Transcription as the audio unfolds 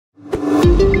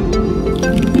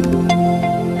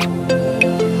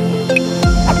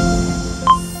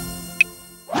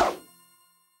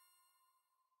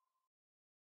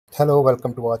Hello,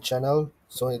 welcome to our channel.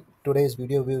 So in today's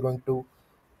video, we're going to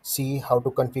see how to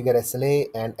configure SLA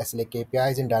and SLA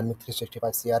KPIs in Dynamic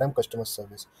 365 CRM customer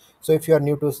service. So if you are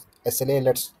new to SLA,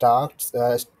 let's start.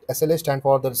 SLA stand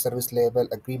for the service level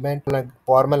agreement, a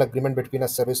formal agreement between a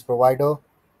service provider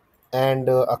and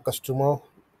a customer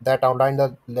that outline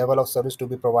the level of service to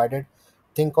be provided.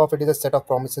 Think of it as a set of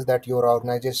promises that your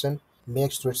organization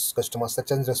makes to its customers,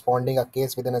 such as responding a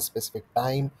case within a specific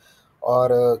time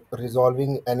or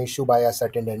resolving an issue by a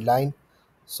certain deadline.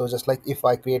 So just like if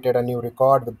I created a new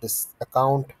record with this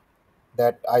account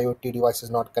that IoT device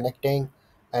is not connecting,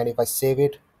 and if I save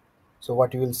it, so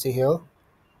what you will see here,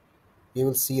 you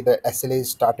will see the SLA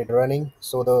started running.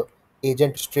 So the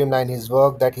agent streamline his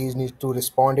work that he needs to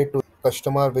respond it to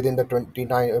customer within the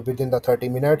 29 within the 30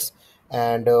 minutes.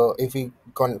 And if he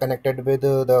connected with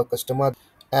the customer,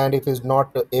 and if he's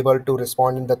not able to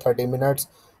respond in the 30 minutes,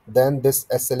 then this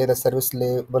SLA, the service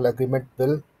level agreement,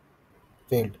 will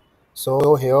failed.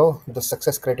 So here the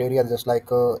success criteria, just like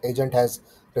agent has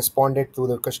responded to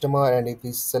the customer, and if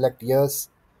we select yes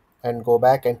and go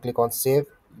back and click on save,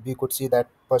 we could see that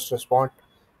first response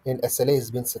in SLA has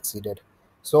been succeeded.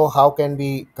 So how can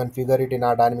we configure it in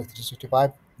our Dynamics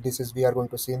 365? This is we are going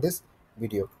to see in this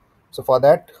video. So for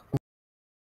that,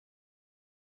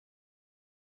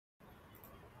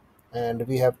 and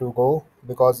we have to go,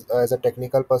 because as a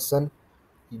technical person,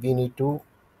 we need to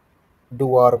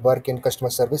do our work in customer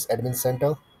service admin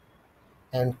center,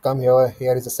 and come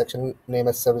here is a section named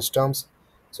as service terms.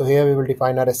 So here we will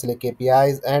define our SLA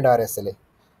KPIs and our SLA.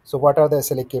 So what are the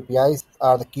SLA KPIs?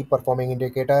 Are the key performing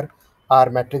indicator, are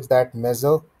metrics that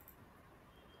measure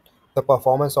the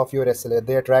performance of your SLA.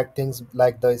 They track things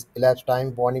like the elapsed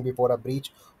time, warning before a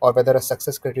breach, or whether a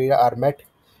success criteria are met.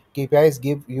 KPIs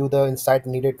give you the insight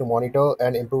needed to monitor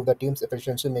and improve the team's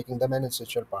efficiency, making them an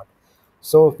essential part.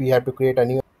 So we have to create a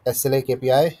new SLA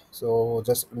KPI. So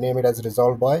just name it as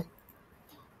resolve by,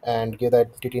 and give the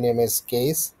entity name as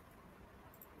case.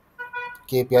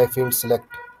 KPI field select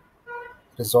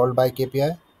resolved by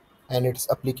KPI, and it's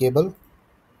applicable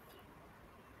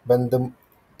when the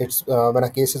it's when a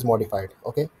case is modified.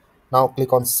 Okay, now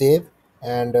click on save,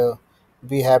 and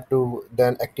we have to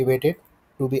then activate it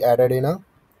to be added in a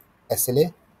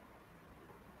SLA.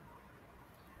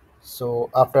 So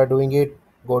after doing it,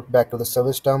 go back to the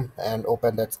service term and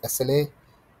open that SLA.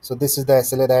 So this is the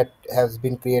SLA that has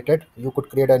been created. You could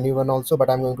create a new one also, but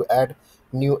I'm going to add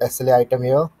new SLA item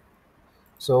here.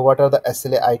 So what are the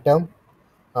SLA item?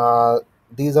 Uh,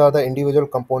 these are the individual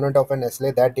component of an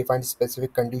SLA that defines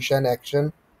specific condition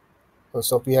action.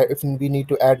 So if we need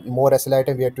to add more SLA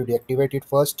item, we have to deactivate it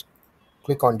first.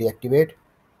 Click on deactivate.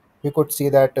 We could see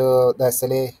that the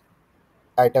SLA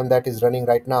item that is running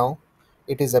right now,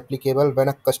 it is applicable when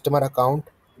a customer account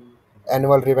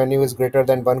annual revenue is greater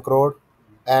than 1 crore,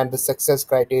 and the success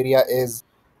criteria is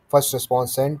first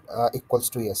response and equals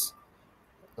to yes.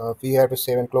 We have to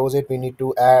save and close it. We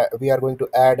are going to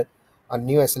add a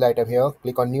new SLA item here.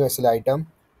 Click on new SLA item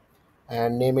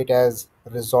and name it as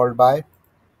resolved by.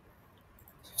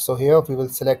 So here we will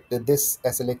select this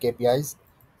SLA KPIs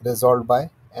resolved by,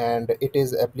 and it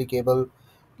is applicable,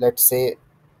 let's say,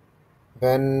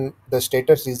 when the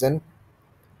status reason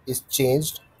is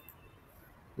changed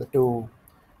to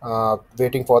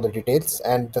waiting for the details,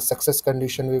 and the success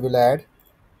condition we will add.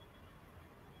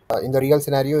 In the real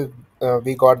scenario,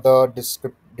 we got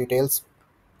the details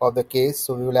of the case,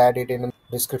 so we will add it in a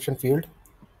description field,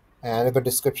 and if the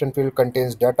description field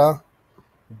contains data,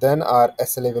 then our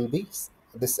SLA will be,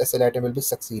 this SLA item will be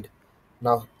succeed.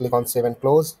 Now click on save and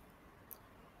close.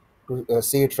 To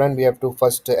see it run, we have to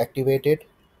first activate it,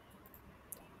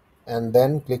 and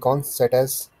then click on set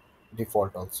as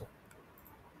default also.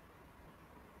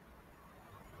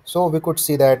 So we could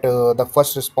see that the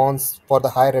first response for the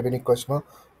high revenue customer,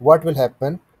 what will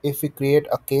happen if we create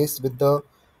a case with the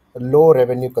low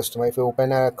revenue customer. If you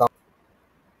open an account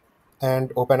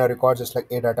and open a record just like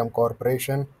Adatum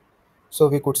Corporation, so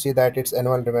we could see that its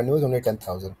annual revenue is only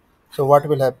 10,000. So what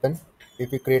will happen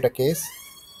if we create a case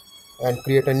and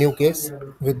create a new case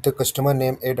with the customer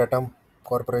name Adatum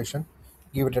Corporation,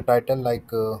 give it a title like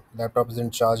laptop is in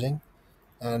charging,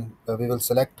 and we will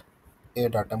select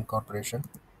Adatum Corporation,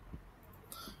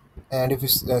 and if we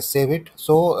save it,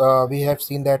 so we have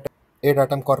seen that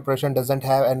Adatum Corporation doesn't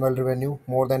have annual revenue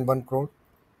more than 1 crore.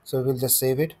 So we'll just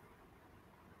save it.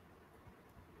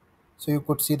 So you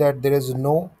could see that there is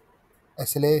no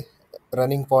SLA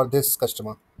running for this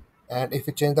customer. And if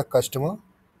we change the customer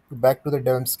back to the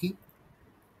Devsky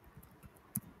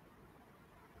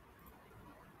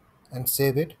and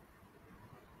save it,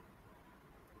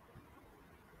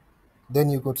 then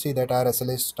you could see that our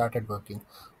SLA started working.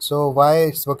 So why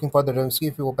it's working for the Devimsky?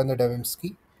 If you open the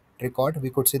Devimsky record, we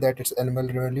could see that its annual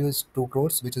revenue is 2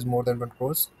 crores, which is more than 1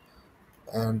 crores.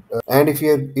 And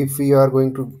if we are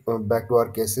going to back to our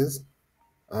cases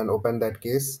and open that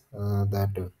case,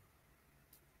 that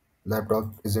laptop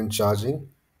isn't charging,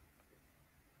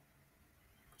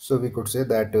 so we could say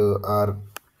that our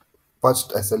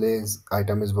first SLA's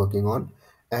item is working on.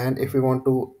 And if we want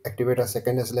to activate a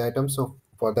second SLA item, so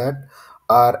for that,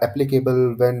 our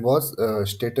applicable when was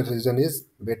status reason is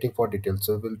waiting for details.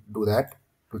 So we'll do that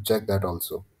to check that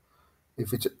also.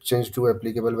 If we change to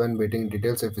applicable when waiting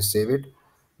details, if we save it,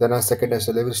 then our second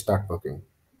SLA will start working.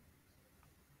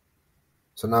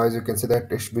 So now as you can see that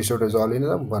we should resolve in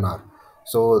 1 hour.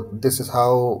 So this is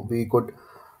how we could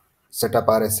set up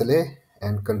our SLA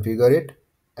and configure it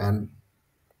and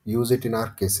use it in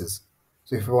our cases.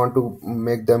 So if you want to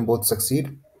make them both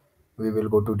succeed, we will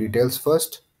go to details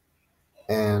first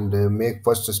and make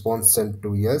first response sent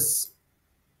to yes,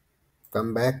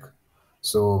 come back.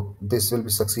 So this will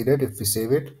be succeeded if we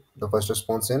save it, the first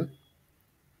response in,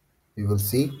 we will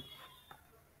see.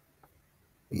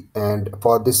 And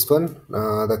for this one,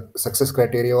 the success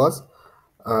criteria was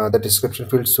the description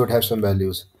field should have some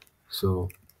values. So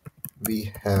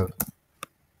we have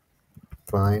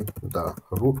find the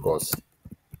root cause.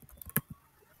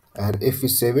 And if we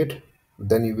save it,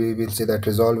 then we will see that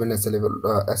resolve in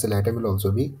SL item will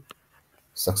also be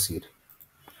succeed.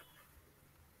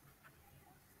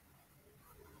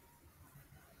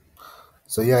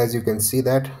 So yeah, as you can see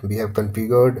that we have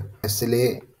configured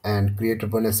SLA and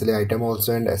created one SLA item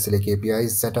also and SLA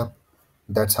KPIs set up.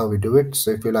 That's how we do it.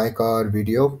 So if you like our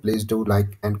video, please do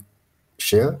like and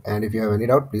share. And if you have any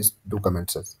doubt, please do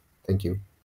comment us. Thank you.